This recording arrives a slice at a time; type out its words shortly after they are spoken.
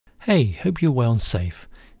Hey, hope you're well and safe.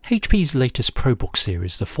 HP's latest ProBook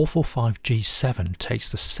series, the 445G7,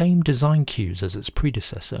 takes the same design cues as its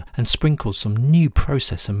predecessor and sprinkles some new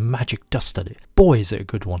processor magic dust at it. Boy is it a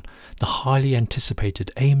good one. The highly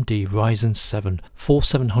anticipated AMD Ryzen 7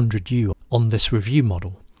 4700U on this review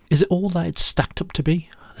model. Is it all that it's stacked up to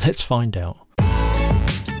be? Let's find out.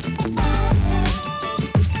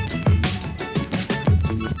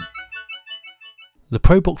 The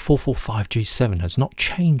ProBook 445G7 has not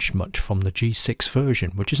changed much from the G6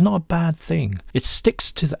 version, which is not a bad thing. It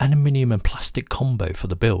sticks to the aluminium and plastic combo for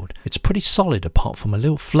the build. It's pretty solid apart from a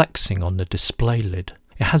little flexing on the display lid.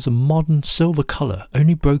 It has a modern silver colour,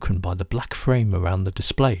 only broken by the black frame around the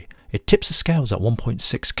display. It tips the scales at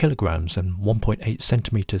 1.6 kilograms and 1.8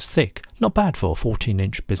 centimeters thick. Not bad for a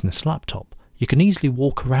 14-inch business laptop. You can easily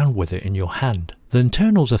walk around with it in your hand. The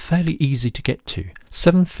internals are fairly easy to get to.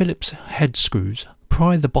 7 Phillips head screws.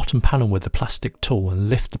 Pry the bottom panel with the plastic tool and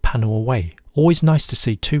lift the panel away. Always nice to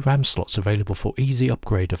see 2 RAM slots available for easy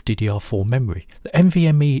upgrade of DDR4 memory. The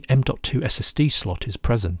NVMe M.2 SSD slot is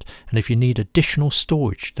present, and if you need additional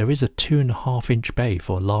storage, there is a 2.5-inch bay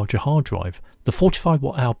for a larger hard drive. The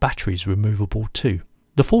 45Wh battery is removable too.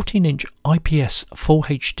 The 14-inch IPS Full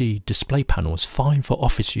HD display panel is fine for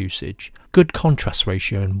office usage, good contrast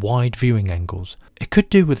ratio and wide viewing angles. It could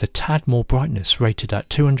do with a tad more brightness, rated at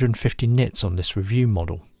 250 nits on this review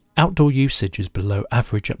model. Outdoor usage is below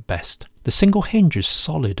average at best. The single hinge is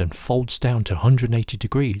solid and folds down to 180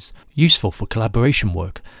 degrees, useful for collaboration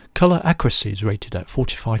work. Colour accuracy is rated at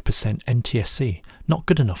 45% NTSC, not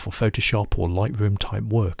good enough for Photoshop or Lightroom type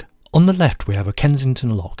work. On the left we have a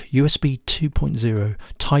Kensington lock, USB 2.0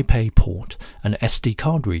 Type A port and an SD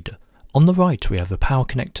card reader. On the right we have a power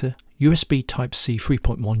connector, USB Type-C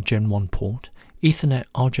 3.1 Gen 1 port, Ethernet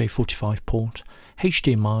RJ45 port,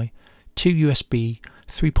 HDMI, 2 USB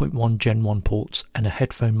 3.1 Gen 1 ports and a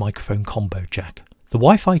headphone microphone combo jack. The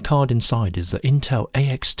Wi-Fi card inside is the Intel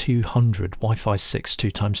AX200 Wi-Fi 6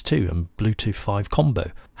 2x2 and Bluetooth 5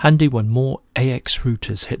 combo, handy when more AX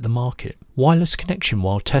routers hit the market. Wireless connection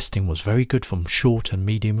while testing was very good from short and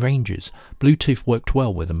medium ranges. Bluetooth worked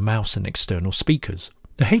well with a mouse and external speakers.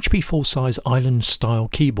 The HP full-size island style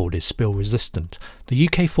keyboard is spill resistant. The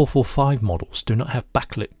UK 445 models do not have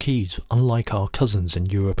backlit keys, unlike our cousins in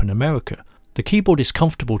Europe and America. The keyboard is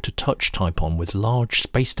comfortable to touch type on with large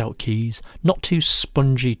spaced out keys, not too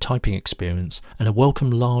spongy typing experience, and a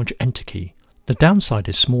welcome large enter key. The downside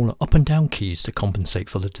is smaller up and down keys to compensate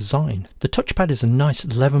for the design. The touchpad is a nice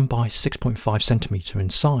 11 by 6.5 cm in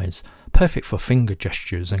size, perfect for finger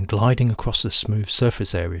gestures and gliding across the smooth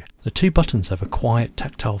surface area. The 2 buttons have a quiet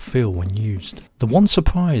tactile feel when used. The one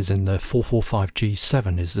surprise in the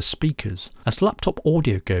 445G7 is the speakers. As laptop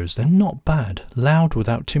audio goes, they're not bad, loud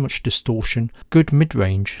without too much distortion, good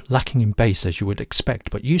mid-range, lacking in bass as you would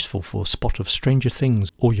expect, but useful for a spot of Stranger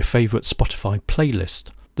Things or your favourite Spotify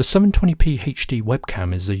playlist. The 720p HD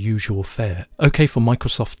webcam is the usual fare, okay for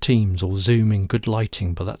Microsoft Teams or Zoom in good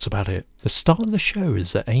lighting, but that's about it. The star of the show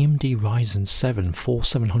is the AMD Ryzen 7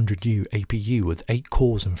 4700U APU with 8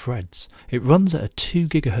 cores and threads. It runs at a 2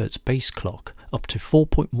 GHz base clock, up to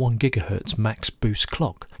 4.1 GHz max boost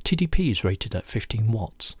clock. TDP is rated at 15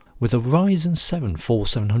 watts. With a Ryzen 7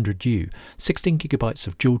 4700U, 16GB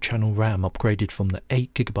of dual-channel RAM upgraded from the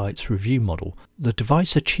 8GB review model, the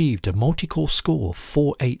device achieved a multi-core score of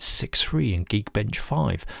 4863 in Geekbench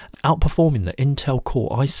 5, outperforming the Intel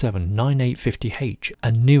Core i7-9850H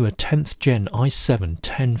and newer 10th Gen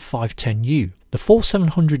i7-10510U. The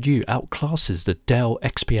 4700U outclasses the Dell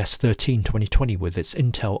XPS 13 2020 with its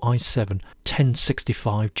Intel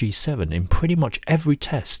i7-1065G7 in pretty much every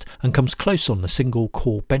test and comes close on the single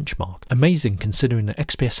core benchmark. Amazing considering the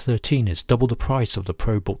XPS 13 is double the price of the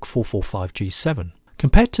ProBook 445G7.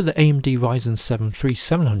 Compared to the AMD Ryzen 7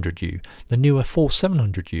 3700U, the newer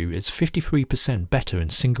 4700U is 53% better in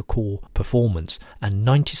single core performance and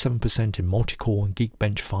 97% in multi-core and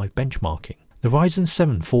Geekbench 5 benchmarking. The Ryzen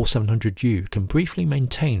 7 4700U can briefly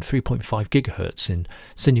maintain 3.5 GHz in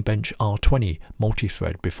Cinebench R20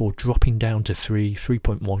 multithread before dropping down to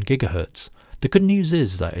 3.1 GHz. The good news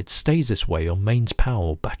is that it stays this way on mains power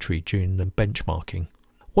or battery during the benchmarking.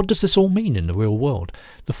 What does this all mean in the real world?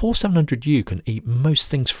 The 4700U can eat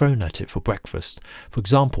most things thrown at it for breakfast. For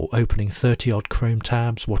example, opening 30 odd Chrome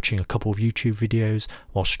tabs, watching a couple of YouTube videos,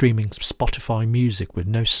 while streaming Spotify music with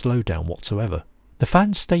no slowdown whatsoever. The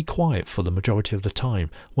fans stay quiet for the majority of the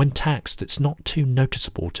time. When taxed, it's not too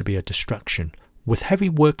noticeable to be a distraction. With heavy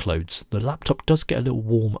workloads, the laptop does get a little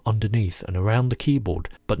warm underneath and around the keyboard,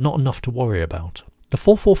 but not enough to worry about. The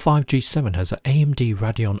 445G7 has an AMD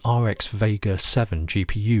Radeon RX Vega 7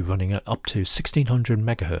 GPU running at up to 1600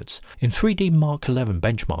 MHz. In 3D Mark 11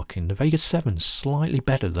 benchmarking, the Vega 7 is slightly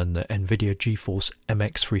better than the Nvidia GeForce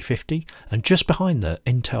MX350 and just behind the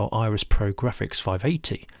Intel Iris Pro Graphics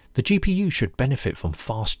 580. The GPU should benefit from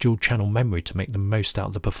fast dual-channel memory to make the most out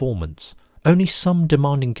of the performance. Only some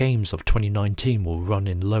demanding games of 2019 will run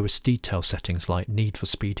in lowest detail settings like Need for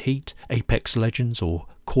Speed Heat, Apex Legends or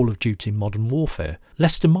Call of Duty Modern Warfare.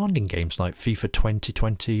 Less demanding games like FIFA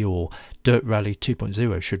 2020 or Dirt Rally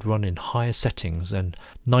 2.0 should run in higher settings than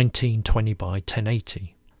 1920 by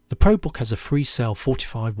 1080. The ProBook has a free-cell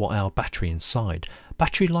 45 Wh battery inside.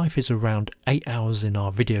 Battery life is around 8 hours in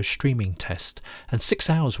our video streaming test and 6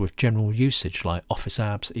 hours with general usage like Office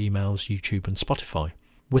apps, emails, YouTube and Spotify.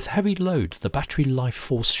 With heavy load, the battery life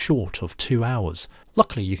falls short of 2 hours.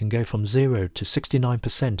 Luckily, you can go from 0 to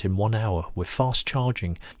 69% in 1 hour with fast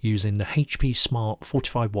charging using the HP Smart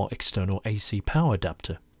 45 Watt external AC power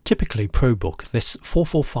adapter. Typically ProBook, this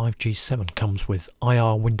 445G7 comes with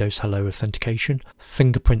IR Windows Hello authentication,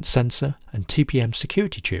 fingerprint sensor and TPM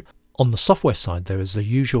security chip. On the software side, there is the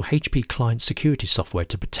usual HP client security software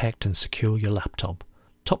to protect and secure your laptop.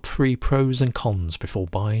 Top 3 pros and cons before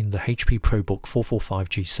buying the HP ProBook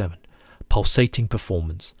 445G7. Pulsating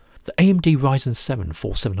Performance. The AMD Ryzen 7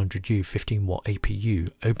 4700U 15W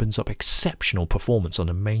APU opens up exceptional performance on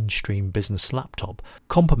a mainstream business laptop,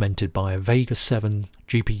 complemented by a Vega 7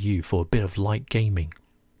 GPU for a bit of light gaming.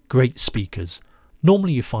 Great speakers.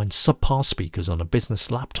 Normally you find subpar speakers on a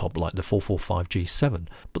business laptop like the 445G7,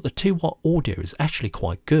 but the 2-watt audio is actually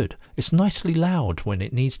quite good. It's nicely loud when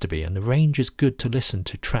it needs to be and the range is good to listen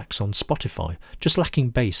to tracks on Spotify, just lacking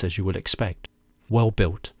bass as you would expect. Well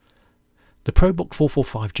built. The ProBook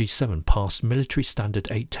 445G7 passed military standard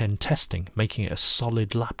 810 testing, making it a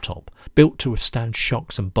solid laptop, built to withstand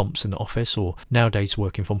shocks and bumps in the office or nowadays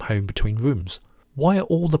working from home between rooms. Why are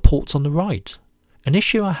all the ports on the right? An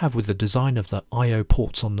issue I have with the design of the I/O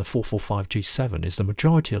ports on the 445G7 is the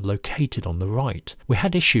majority are located on the right. We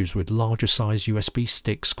had issues with larger size USB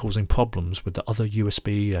sticks causing problems with the other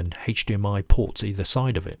USB and HDMI ports either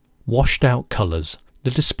side of it. Washed out colours.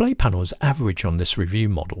 The display panel is average on this review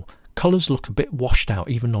model. Colours look a bit washed out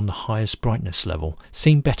even on the highest brightness level.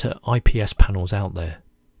 Seen better IPS panels out there.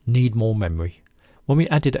 Need more memory. When we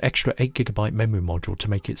added an extra 8GB memory module to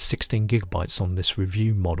make it 16GB on this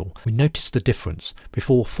review model, we noticed the difference.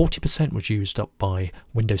 Before, 40% was used up by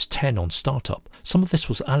Windows 10 on startup. Some of this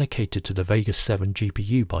was allocated to the Vega 7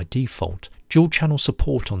 GPU by default. Dual channel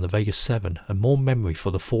support on the Vega 7 and more memory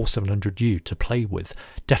for the 4700U to play with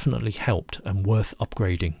definitely helped and worth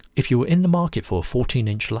upgrading. If you were in the market for a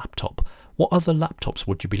 14-inch laptop, what other laptops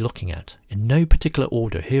would you be looking at? In no particular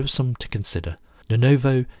order, here are some to consider.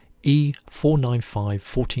 Lenovo E495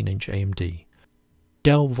 14-inch AMD,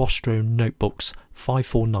 Dell Vostro Notebooks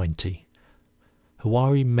 5490,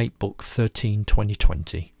 Huawei MateBook 13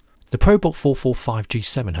 2020. The ProBook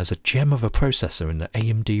 445G7 has a gem of a processor in the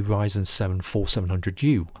AMD Ryzen 7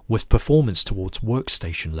 4700U with performance towards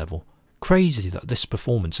workstation level. Crazy that this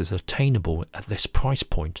performance is attainable at this price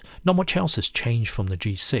point. Not much else has changed from the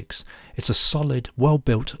G6. It's a solid,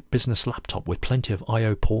 well-built business laptop with plenty of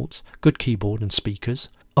I/O ports, good keyboard and speakers.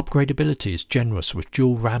 Upgradability is generous with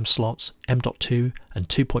dual RAM slots, M.2 and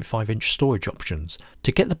 2.5-inch storage options.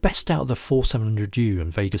 To get the best out of the 4700U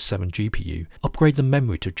and Vega 7 GPU, upgrade the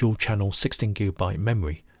memory to dual-channel 16GB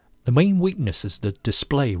memory. The main weakness is the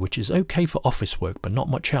display, which is okay for office work but not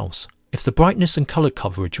much else. If the brightness and colour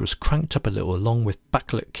coverage was cranked up a little along with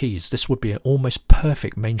backlit keys, this would be an almost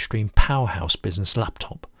perfect mainstream powerhouse business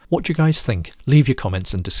laptop. What do you guys think? Leave your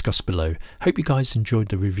comments and discuss below. Hope you guys enjoyed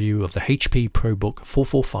the review of the HP ProBook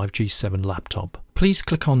 445G7 laptop. Please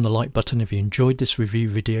click on the like button if you enjoyed this review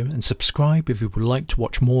video and subscribe if you would like to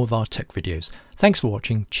watch more of our tech videos. Thanks for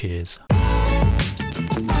watching. Cheers.